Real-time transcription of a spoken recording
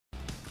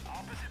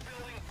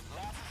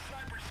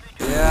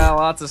got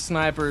lots of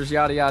snipers,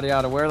 yada yada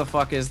yada.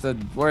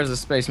 Where's the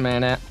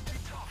spaceman at?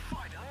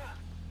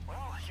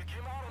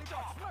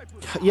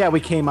 Yeah, we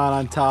came out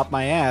on top.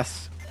 My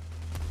ass.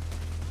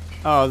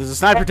 Oh, there's a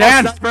sniper,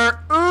 Dan. Sniper.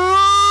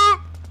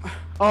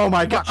 Oh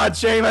my God,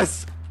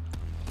 Seamus.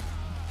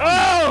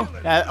 Oh!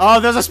 Oh,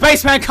 there's a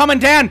spaceman coming,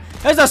 Dan.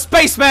 There's a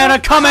spaceman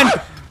coming.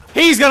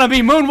 He's gonna be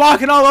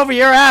moonwalking all over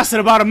your ass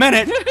in about a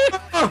minute.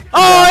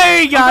 Oh,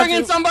 he got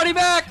bringing somebody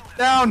back.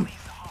 Down.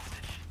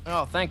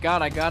 Oh, thank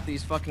God I got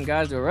these fucking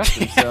guys to arrest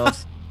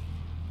themselves.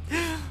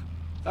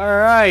 All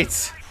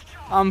right,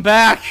 I'm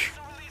back.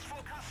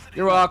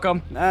 You're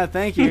welcome.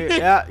 Thank you.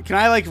 Yeah, can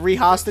I like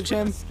re-hostage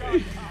him?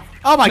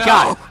 Oh my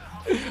God!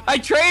 I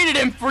traded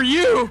him for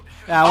you.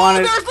 Yeah,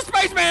 there's the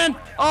spaceman.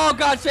 Oh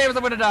God, save us!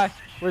 I'm gonna die.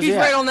 Where's he's he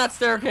right at? on that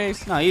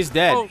staircase. No, he's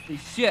dead. Holy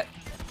shit!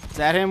 Is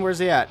that him? Where's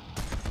he at?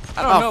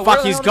 I don't know. Oh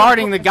fuck! He's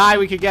guarding the guy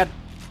we could get.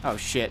 Oh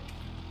shit!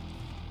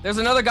 There's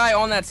another guy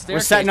on that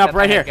staircase. We're setting up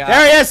right here.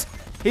 There he is.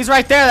 He's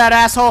right there. That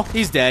asshole.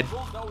 He's dead.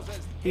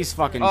 He's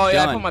fucking Oh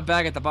yeah, done. I put my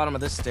bag at the bottom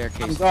of this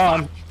staircase. I'm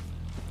gone.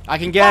 I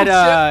can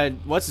get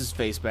what's his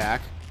face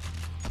back.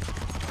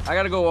 I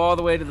gotta go all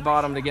the way to the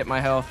bottom to get my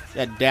health.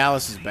 Yeah,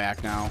 Dallas is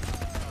back now.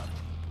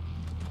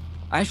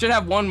 I should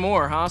have one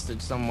more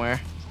hostage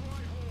somewhere.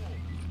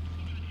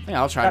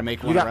 Yeah, I'll try to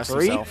make one got arrest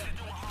 3? himself.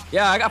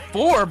 Yeah, I got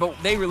 4, but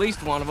they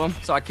released one of them,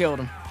 so I killed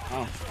him.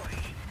 Oh.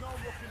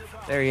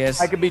 There he is.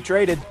 I could be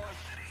traded.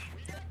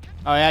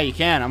 Oh yeah, you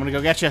can. I'm gonna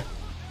go get you.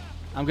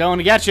 I'm going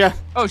to get you.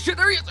 Oh shit,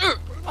 there he is.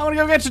 I'm gonna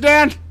go get you,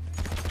 Dan.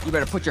 You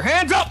better put your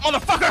hands up,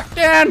 motherfucker.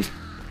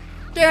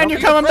 Dan, you're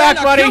coming back,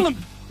 buddy.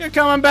 You're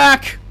coming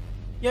back.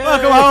 Yay.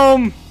 Welcome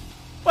home.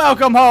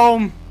 Welcome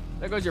home.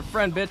 There goes your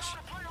friend, bitch.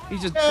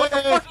 He's just, what the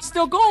fuck? He's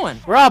still going.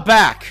 We're all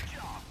back.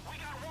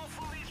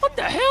 What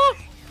the hell?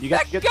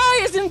 That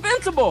guy is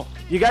invincible.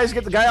 You guys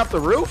get the guy off the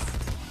roof?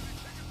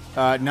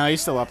 No,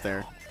 he's still up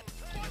there.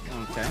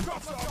 Okay.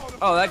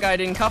 Oh, that guy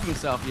didn't cuff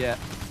himself yet.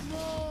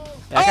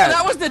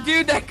 That was the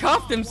dude that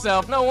cuffed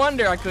himself. No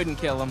wonder I couldn't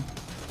kill him.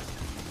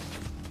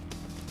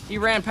 He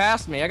ran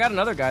past me. I got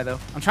another guy, though.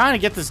 I'm trying to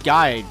get this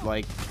guy,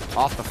 like,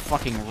 off the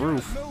fucking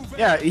roof.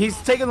 Yeah,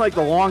 he's taking like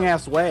the long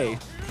ass way.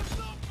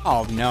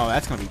 Oh no,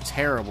 that's gonna be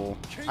terrible.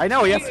 I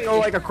know, he has to go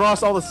like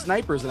across all the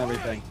snipers and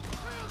everything.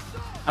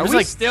 Are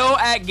we still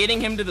at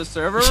getting him to the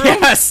server room?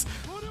 Yes!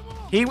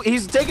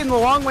 He's taking the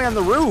long way on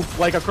the roof,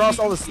 like across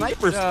all the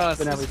snipers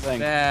Just and everything.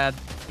 Bad.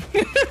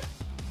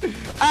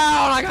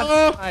 Ow, I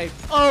got sniped.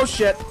 Oh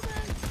shit.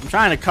 I'm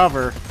trying to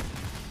cover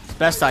as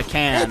best I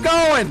can. Get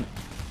going!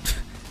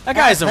 That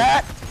guy's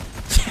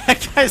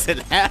That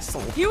an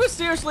asshole. He was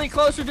seriously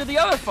closer to the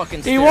other fucking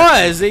He stairs.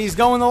 was. He's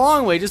going the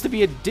long way just to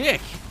be a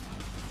dick.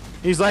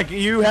 He's like,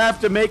 you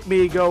have to make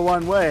me go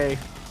one way.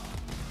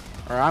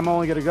 Or I'm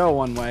only gonna go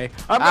one way.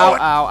 Ow,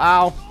 ow,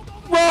 ow.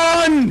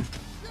 Run!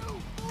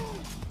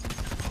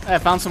 I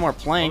found some more Well,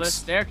 this planks.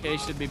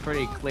 staircase should be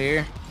pretty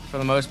clear for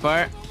the most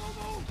part.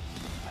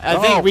 I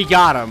think we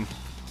got him.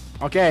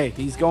 Okay,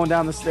 he's going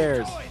down the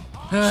stairs.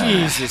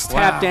 Jesus, Wow.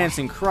 tap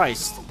dancing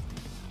Christ.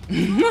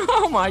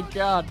 Oh my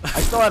God. I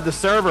still have the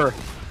server.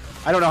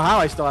 I don't know how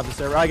I still have the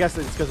server. I guess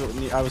it's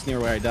because I was near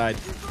where I died.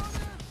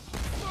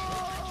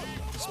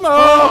 Smoke!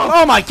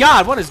 Oh my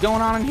God, what is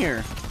going on in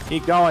here?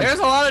 Keep going. There's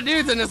a lot of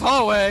dudes in this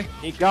hallway.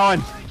 Keep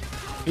going.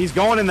 He's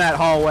going in that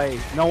hallway.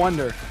 No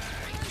wonder.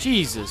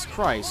 Jesus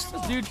Christ.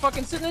 This dude's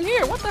fucking sitting in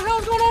here. What the hell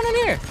is going on in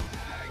here?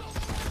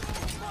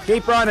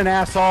 Keep running,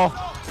 asshole.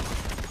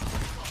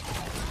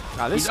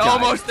 Now, this He's guy.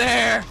 almost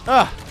there.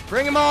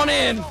 Bring him on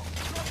in.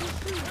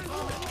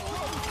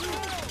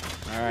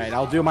 Alright,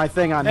 I'll do my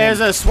thing on There's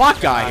him. a SWAT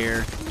guy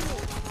here.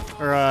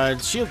 Or a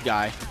shield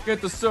guy.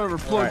 Get the server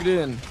plugged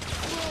in.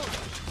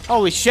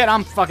 Holy shit,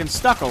 I'm fucking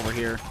stuck over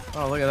here.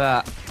 Oh, look at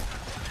that.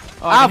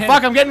 Oh,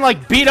 fuck, I'm getting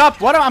like beat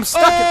up. What? I'm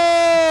stuck.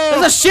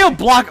 There's a shield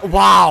block.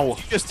 Wow.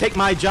 Just take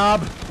my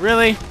job.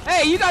 Really?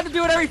 Hey, you got to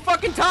do it every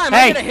fucking time.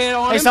 Hey, I get a hit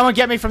on him. someone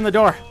get me from the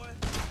door.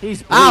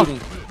 He's Ow.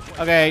 bleeding.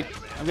 Okay,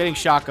 I'm getting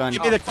shotgun.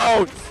 Give me the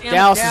codes. Damn it,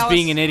 Dallas is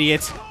being an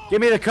idiot.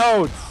 Give me the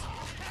codes.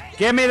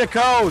 Give me the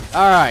codes.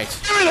 All right.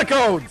 Give me the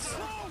codes.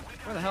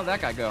 Where the hell did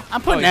that guy go?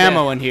 I'm putting he's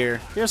ammo dead. in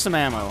here. Here's some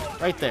ammo.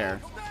 Right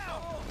there.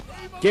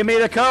 Give me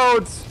the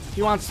codes.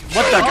 He wants...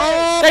 What the...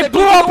 Oh, they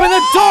blew open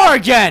the door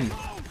again!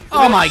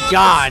 Oh my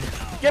God.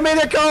 Give me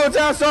the codes,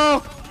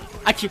 asshole.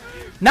 I can't...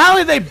 Not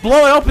only did they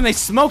blow it open, they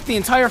smoked the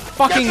entire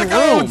fucking Get the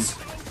room. codes.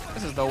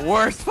 This is the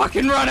worst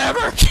fucking run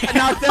ever. Got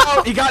knocked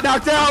out. He got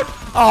knocked out.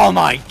 Oh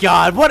my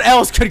God. What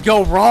else could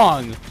go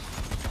wrong?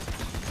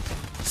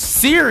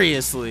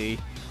 Seriously.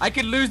 I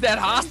could lose that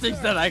hostage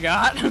that I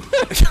got.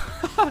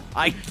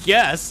 I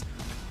guess.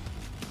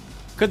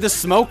 Could the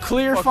smoke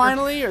clear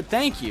finally? Or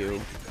thank you.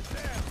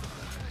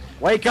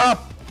 Wake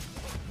up.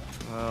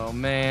 Oh,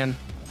 man.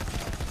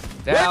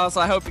 Dallas,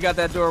 I hope you got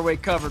that doorway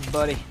covered,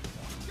 buddy.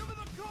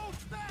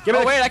 Give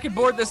me Oh, wait, I can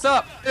board this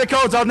up. the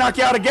codes. I'll knock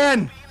you out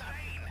again.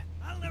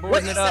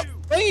 Boarding it up.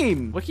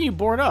 Flame. What can you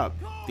board up?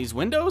 These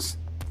windows?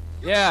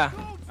 Yeah.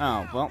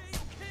 Oh, well.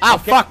 Ow,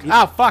 fuck.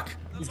 Ow, fuck.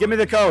 He's giving me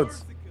the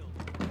codes.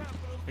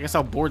 I guess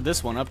I'll board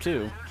this one up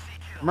too.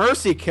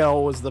 Mercy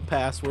kill was the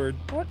password.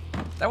 What?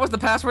 That was the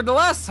password the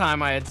last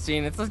time I had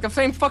seen. It's like the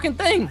same fucking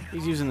thing.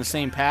 He's using the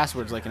same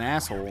passwords like an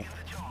asshole.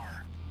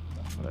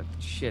 What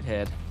a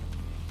shithead.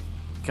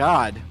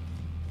 God.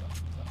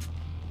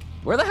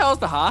 Where the hell is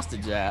the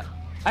hostage at?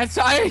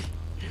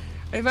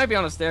 He might be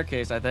on the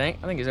staircase, I think.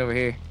 I think he's over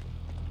here.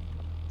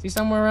 Is he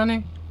somewhere around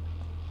here?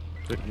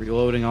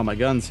 Reloading all my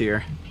guns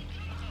here.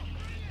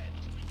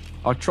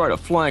 I'll try to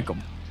flank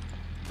him.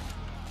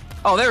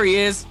 Oh, there he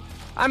is.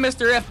 I'm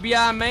Mr.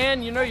 FBI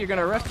man. You know you're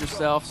gonna arrest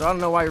yourself, so I don't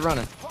know why you're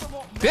running.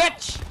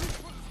 Bitch!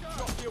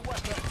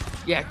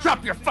 Yeah,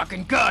 drop your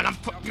fucking gun. I'm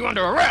putting you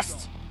under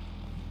arrest.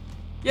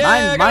 Yeah,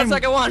 I got a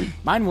second one.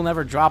 Mine will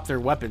never drop their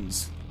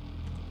weapons.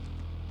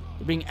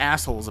 They're being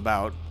assholes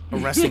about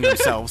arresting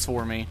themselves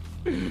for me.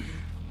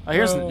 Oh,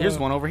 here's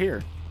one over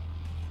here.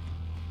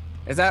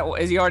 Is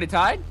he already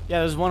tied? Yeah,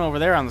 there's one over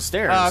there on the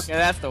stairs. Oh, okay,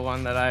 that's the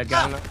one that I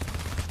got on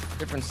a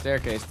different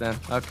staircase then.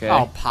 Okay.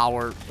 Oh,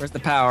 power. Where's the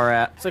power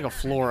at? It's like a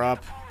floor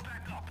up.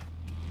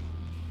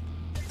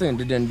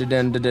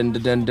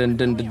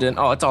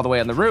 Oh, it's all the way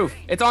on the roof.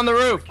 It's on the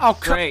roof. Oh,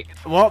 great.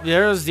 Well,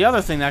 there's the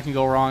other thing that can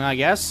go wrong, I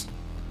guess.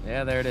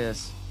 Yeah, there it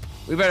is.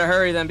 We better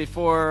hurry then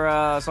before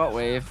assault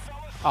wave.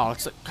 Oh,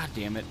 it's like, god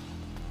damn it.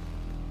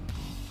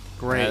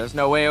 Great. Yeah, there's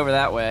no way over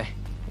that way.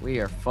 We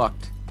are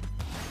fucked.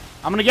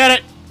 I'm gonna get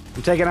it.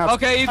 I'm taking out.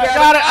 Okay, you I got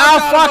got it.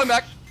 Oh, Fuck.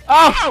 back.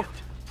 Oh,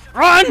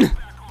 run.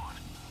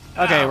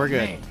 Okay, Oh, we're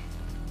good. man.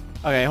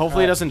 Okay,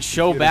 hopefully it doesn't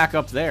show computer. back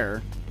up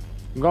there.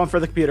 I'm going for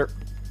the computer.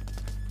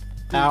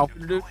 Ow.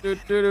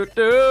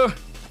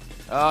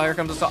 Oh, here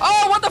comes the assault.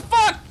 Oh, what the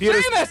fuck?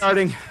 Computer's Seamus!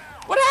 starting.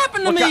 What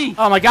happened to me?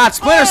 Oh my god,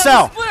 Splinter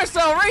Cell. Splinter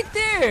Cell right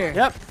there.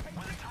 Yep,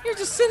 You're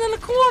just sitting in the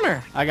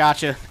corner. I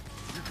got you.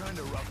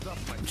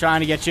 I'm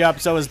trying to get you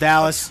up, so is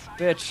Dallas.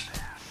 Bitch.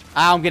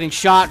 Ah, I'm getting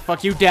shot.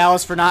 Fuck you,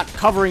 Dallas, for not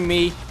covering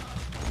me.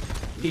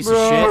 Piece of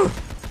shit.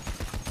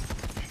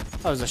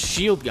 That was a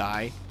shield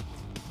guy.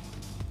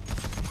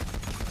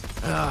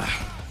 I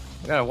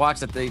gotta watch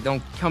that they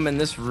don't come in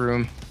this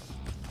room.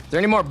 Is there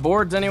any more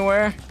boards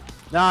anywhere?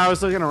 No, I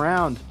was looking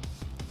around.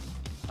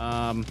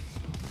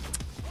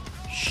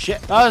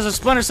 Shit. Oh, there's a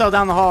Splinter Cell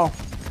down the hall.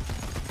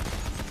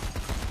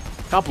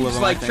 Couple of Just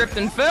them, like I think. tripped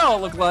and fell,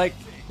 looked like.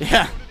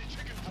 Yeah.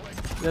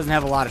 He doesn't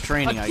have a lot of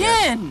training, I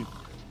guess. Again!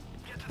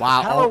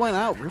 Wow. Power Oh, went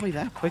out really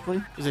that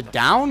quickly? is it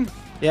down?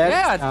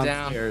 Yeah, it's down.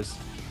 downstairs.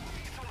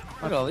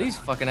 Look at all these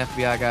fucking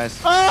FBI guys.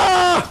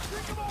 Ah!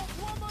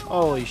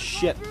 Holy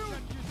shit.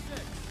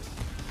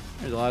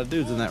 There's a lot of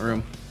dudes in that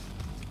room.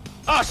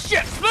 Oh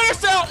shit! Splinter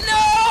Cell!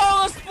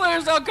 No! The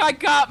Splinter Cell guy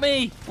caught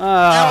me!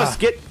 Dallas,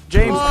 get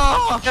James.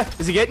 Oh,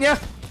 Is he getting you?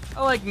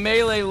 I like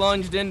melee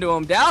lunged into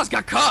him. Dallas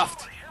got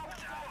cuffed!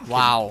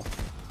 Wow.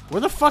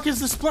 Where the fuck is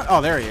the Splinter?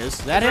 Oh, there he is.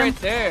 Is that him? Right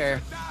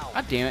there.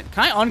 God damn it.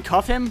 Can I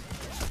uncuff him?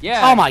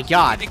 Yeah. Oh my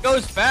god. It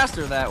goes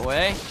faster that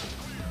way.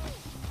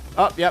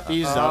 Oh, yep,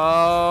 he's up.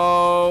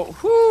 Oh,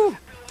 whew.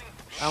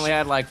 I only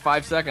had like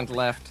 5 seconds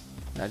left.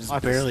 I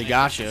just barely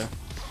got you.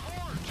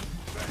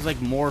 There's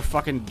like more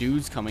fucking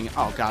dudes coming.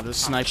 Oh god, there's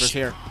snipers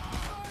here.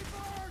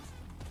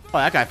 Oh,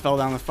 that guy fell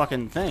down the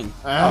fucking thing.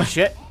 Oh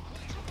shit.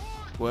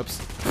 Whoops.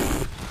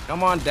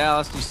 Come on,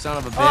 Dallas, you son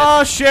of a bitch.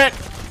 Oh shit.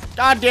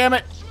 God damn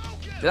it.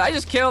 Did I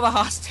just kill the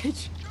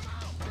hostage?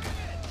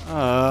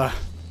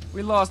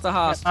 We lost the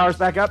hostage. Power's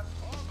back up.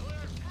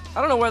 I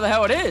don't know where the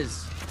hell it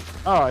is.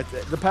 Oh,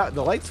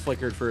 the lights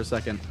flickered for a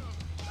second.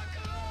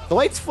 The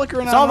lights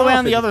flickering. It's all the way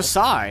on the other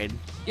side.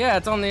 Yeah,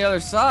 it's on the other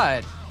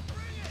side.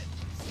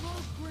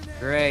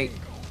 Great.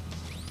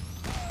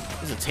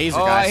 There's a taser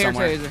Oh, guy I hear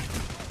somewhere.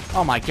 taser.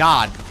 Oh my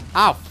god.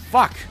 Ow,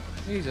 fuck.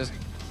 He's just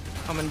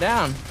coming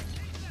down.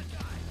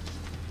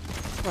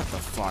 What the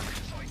fuck?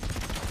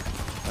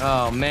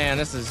 Oh man,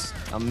 this is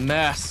a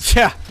mess.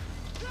 Yeah.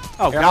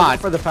 Oh Here, I'll god.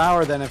 look for the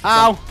power then if it's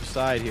Ow. on the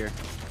side here.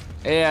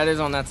 Yeah, it is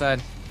on that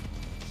side.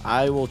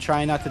 I will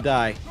try not to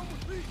die.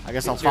 I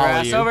guess I'll Get your follow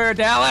ass you. over here,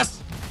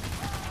 Dallas.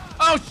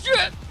 Oh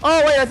shit!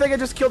 Oh wait, I think I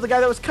just killed the guy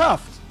that was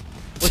cuffed.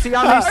 Was he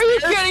on these? Are you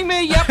kidding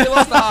me? Yep, we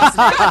lost the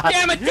hostage. God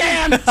damn it,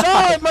 Dan!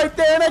 Saw him right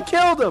there and I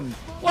killed him.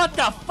 What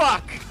the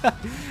fuck?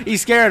 He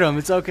scared him.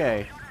 It's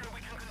okay.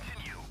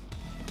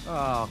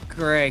 Oh,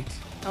 great.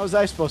 How was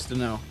I supposed to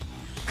know?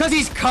 Cause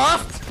he's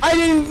cuffed? I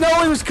didn't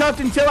know he was cuffed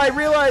until I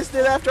realized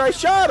it after I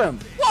shot him.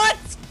 What?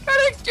 What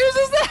kind of excuse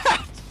is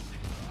that?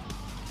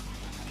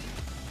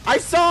 I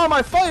saw him,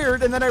 I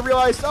fired, and then I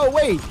realized, oh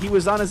wait, he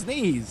was on his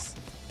knees.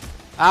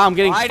 Ah, I'm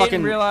getting I fucking.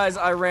 didn't realize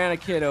I ran a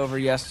kid over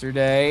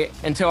yesterday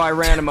until I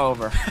ran him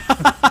over.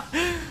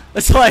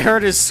 That's all I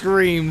heard his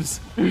screams.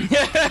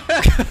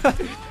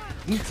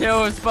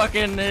 Until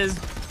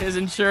his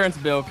insurance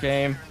bill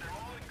came.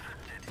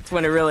 That's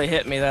when it really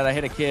hit me that I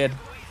hit a kid.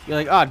 You're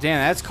like, oh damn,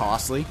 that's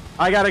costly.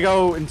 I gotta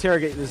go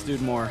interrogate this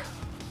dude more.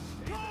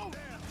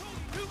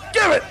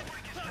 Give it!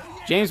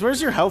 James,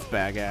 where's your health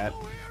bag at?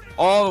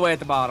 All the way at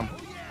the bottom.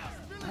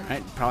 All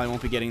right, probably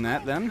won't be getting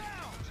that then.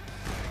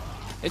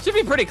 It should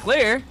be pretty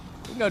clear. You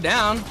can go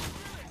down.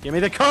 Give me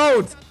the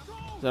codes!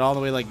 Is that all the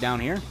way like down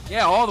here?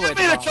 Yeah, all the way Give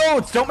at me the the bottom.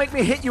 codes! Don't make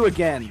me hit you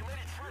again.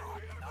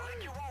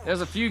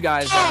 There's a few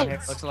guys down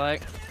here, looks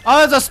like. Oh,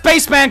 there's a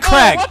spaceman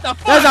Craig! what the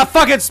fuck? There's a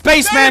fucking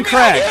spaceman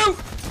Craig!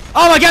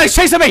 Oh my god, he's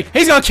chasing me!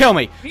 He's gonna kill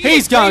me!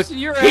 He's gonna.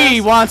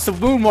 He wants to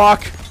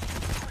moonwalk.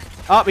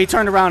 Oh, he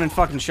turned around and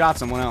fucking shot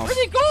someone else. Where's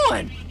he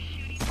going?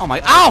 Oh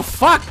my. Oh,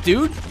 fuck,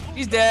 dude!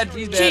 He's dead.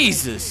 He's dead.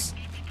 Jesus.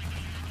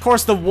 Of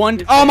course, the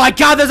one. Oh my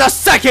god, there's a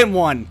second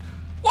one!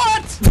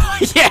 What?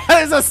 Yeah,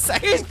 there's a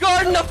second. He's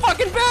guarding the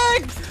fucking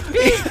bag!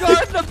 He's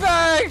guarding the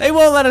bag! They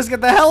won't let us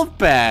get the health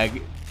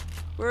bag.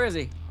 Where is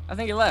he? I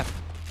think he left.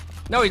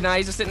 No, he's not.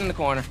 He's just sitting in the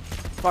corner.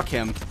 Fuck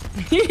him.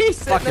 He's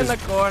sitting in the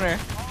corner.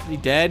 Is he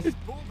dead?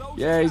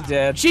 Yeah, he's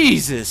dead.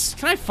 Jesus.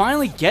 Can I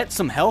finally get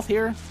some health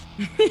here?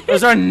 Or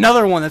is there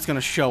another one that's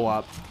gonna show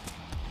up?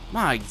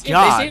 My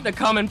god. They seem to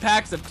come in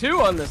packs of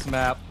 2 on this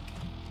map.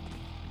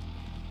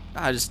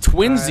 God, just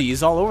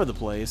twinsies all over the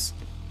place.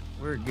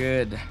 We're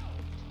good.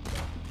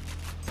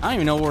 I don't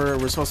even know where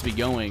we're supposed to be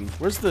going.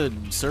 Where's the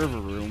server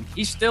room?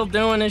 He's still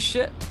doing his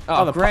shit.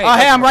 Oh, great. Oh,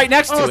 hey, I'm right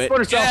next to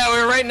it. Yeah,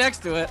 we were right next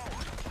to it.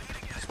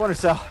 Splinter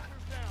cell.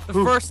 The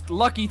first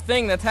lucky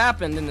thing that's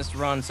happened in this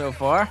run so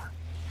far.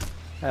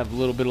 Have a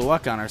little bit of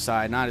luck on our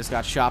side, and I just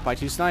got shot by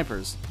 2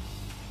 snipers.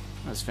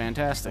 That's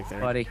fantastic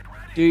there. Buddy,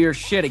 do your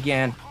shit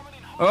again.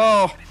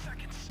 Oh,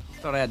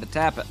 thought I had to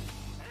tap it.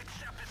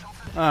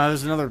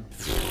 There's another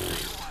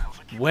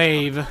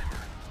wave.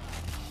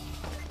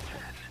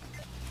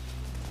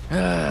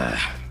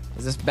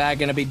 Is this bag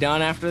gonna be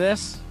done after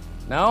this?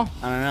 No?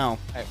 I don't know.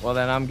 Alright, well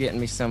then I'm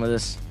getting me some of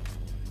this.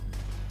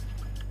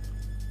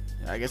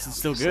 I guess it's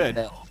still good.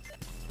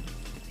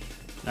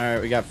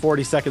 Alright, we got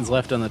 40 seconds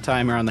left on the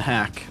timer on the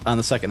hack. On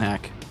the second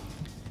hack.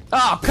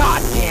 Oh,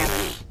 god damn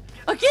it!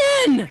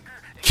 Again!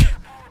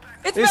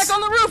 It's back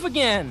on the roof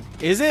again!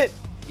 Is it?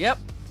 Yep.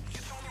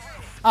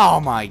 Oh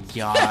my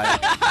god.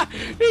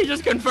 He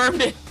just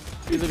confirmed it.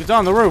 He's like, it's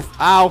on the roof.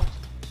 Ow.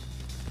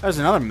 There's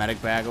another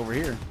medic bag over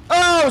here.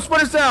 Oh,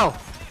 Splinter cell!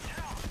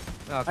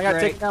 Oh, I got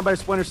taken down by a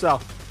Splinter cell.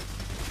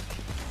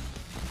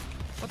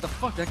 What the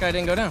fuck? That guy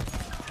didn't go down.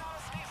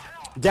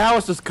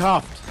 Dallas is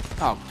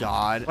cuffed. Oh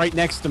god. Right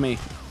next to me.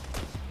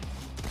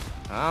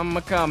 I'm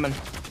a-coming.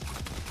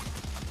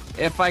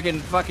 If I can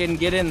fucking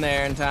get in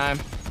there in time.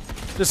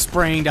 Just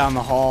spraying down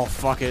the hall.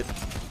 Fuck it.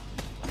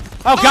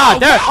 Oh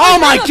god, there! Oh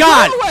my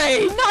god!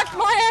 He knocked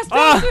my ass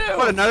down too!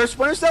 What, another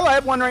Splinter cell? I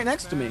had one right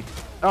next to me.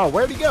 Oh,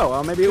 where'd he go?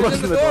 Oh, maybe it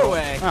was in the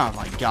doorway. Oh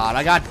my god,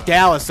 I got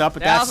Dallas up,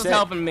 but Dallas that's is it.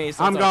 helping me.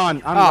 So I'm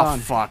gone. I'm Oh gone.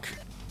 fuck.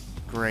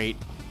 Great.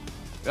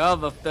 Well,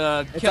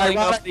 the killing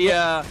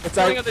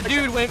of the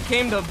dude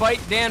came to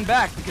bite Dan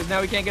back because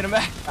now we can't get him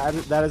back.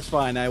 That is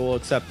fine. I will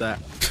accept that.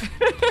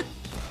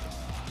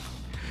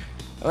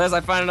 Unless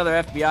I find another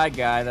FBI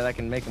guy that I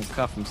can make him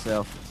cuff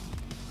himself.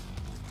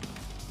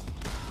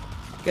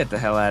 Get the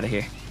hell out of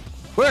here.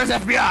 Where's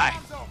FBI?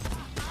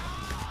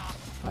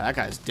 Oh, that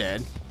guy's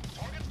dead.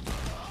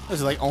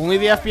 Is it like only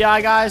the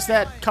FBI guys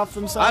that cuff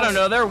themselves? I don't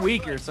know. They're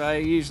weaker, so I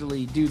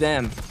usually do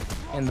them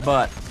in the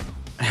butt.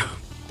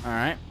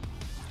 Alright.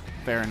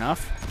 Fair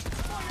enough.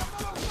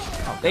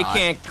 Oh, They God.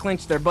 can't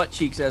clench their butt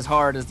cheeks as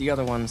hard as the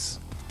other ones.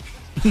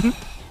 This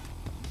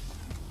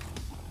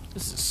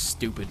is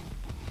stupid.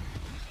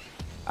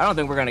 I don't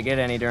think we're gonna get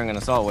any during an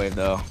assault wave,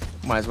 though.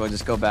 Might as well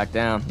just go back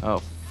down.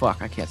 Oh,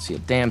 fuck. I can't see a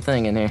damn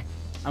thing in here.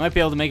 I might be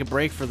able to make a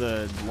break for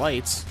the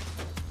lights.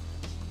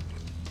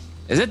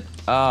 Is it?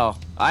 Oh.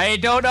 I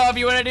don't know if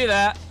you want to do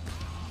that.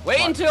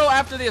 Wait until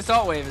after the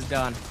assault wave is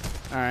done.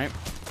 Alright.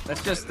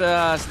 Let's just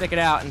stick it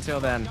out until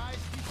then.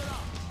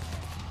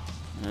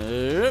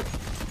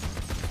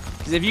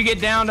 Because if you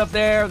get downed up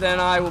there, then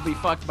I will be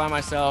fucked by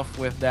myself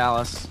with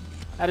Dallas.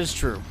 That is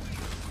true.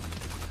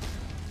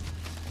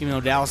 Even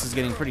though Dallas is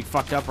getting pretty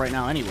fucked up right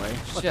now anyway.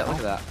 Shit, look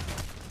at that.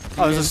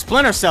 Oh, there's a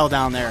Splinter cell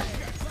down there.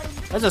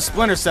 There's a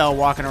Splinter cell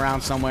walking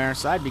around somewhere,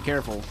 so I'd be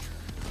careful.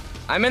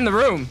 I'm in the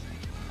room.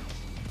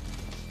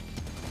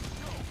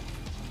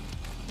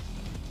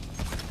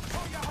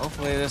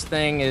 Hopefully this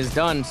thing is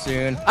done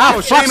soon.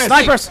 Oh, fuck,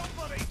 snipers!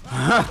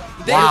 Wow.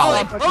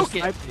 They broke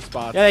it.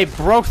 Yeah, they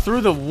broke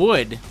through the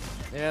wood.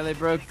 Yeah, they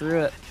broke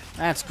through it.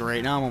 That's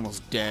great. Now I'm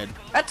almost dead.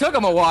 That took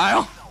them a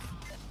while.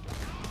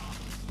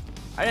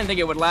 I didn't think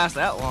it would last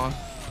that long.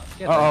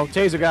 Uh-oh,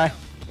 taser guy.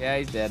 Yeah,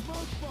 he's dead.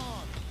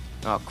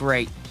 Oh,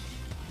 great.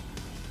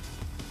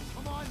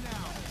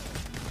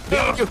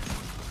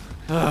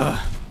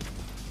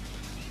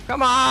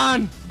 Come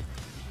on!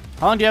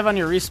 How long do you have on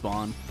your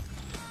respawn?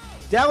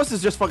 Dallas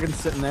is just fucking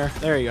sitting there.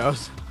 There he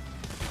goes.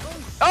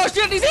 Oh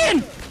shit, he's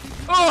in!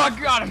 Oh, I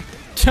got him!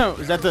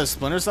 Is that the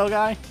Splinter Cell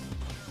guy?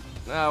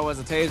 No, it was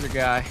a taser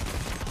guy.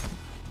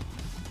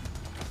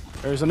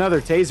 There's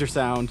another taser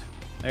sound.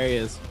 There he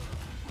is.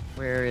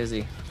 Where is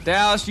he?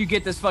 Dallas, you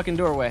get this fucking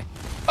doorway.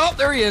 Oh,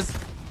 there he is!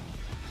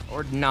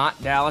 Or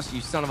not, Dallas,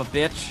 you son of a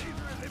bitch.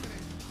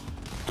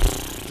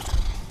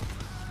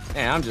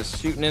 Man, I'm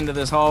just shooting into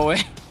this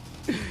hallway.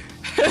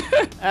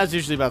 That's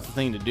usually about the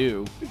thing to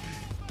do.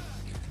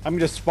 I'm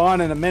gonna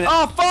spawn in a minute.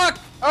 Oh, fuck!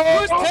 Oh,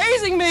 who's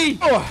tasing me?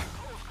 Oh.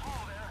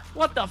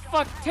 What the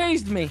fuck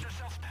tased me?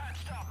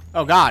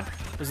 Oh god,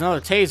 there's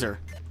another taser.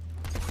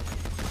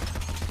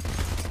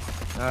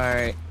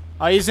 Alright.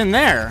 Oh, he's in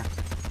there.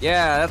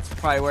 Yeah, that's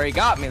probably where he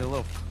got me, the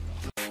little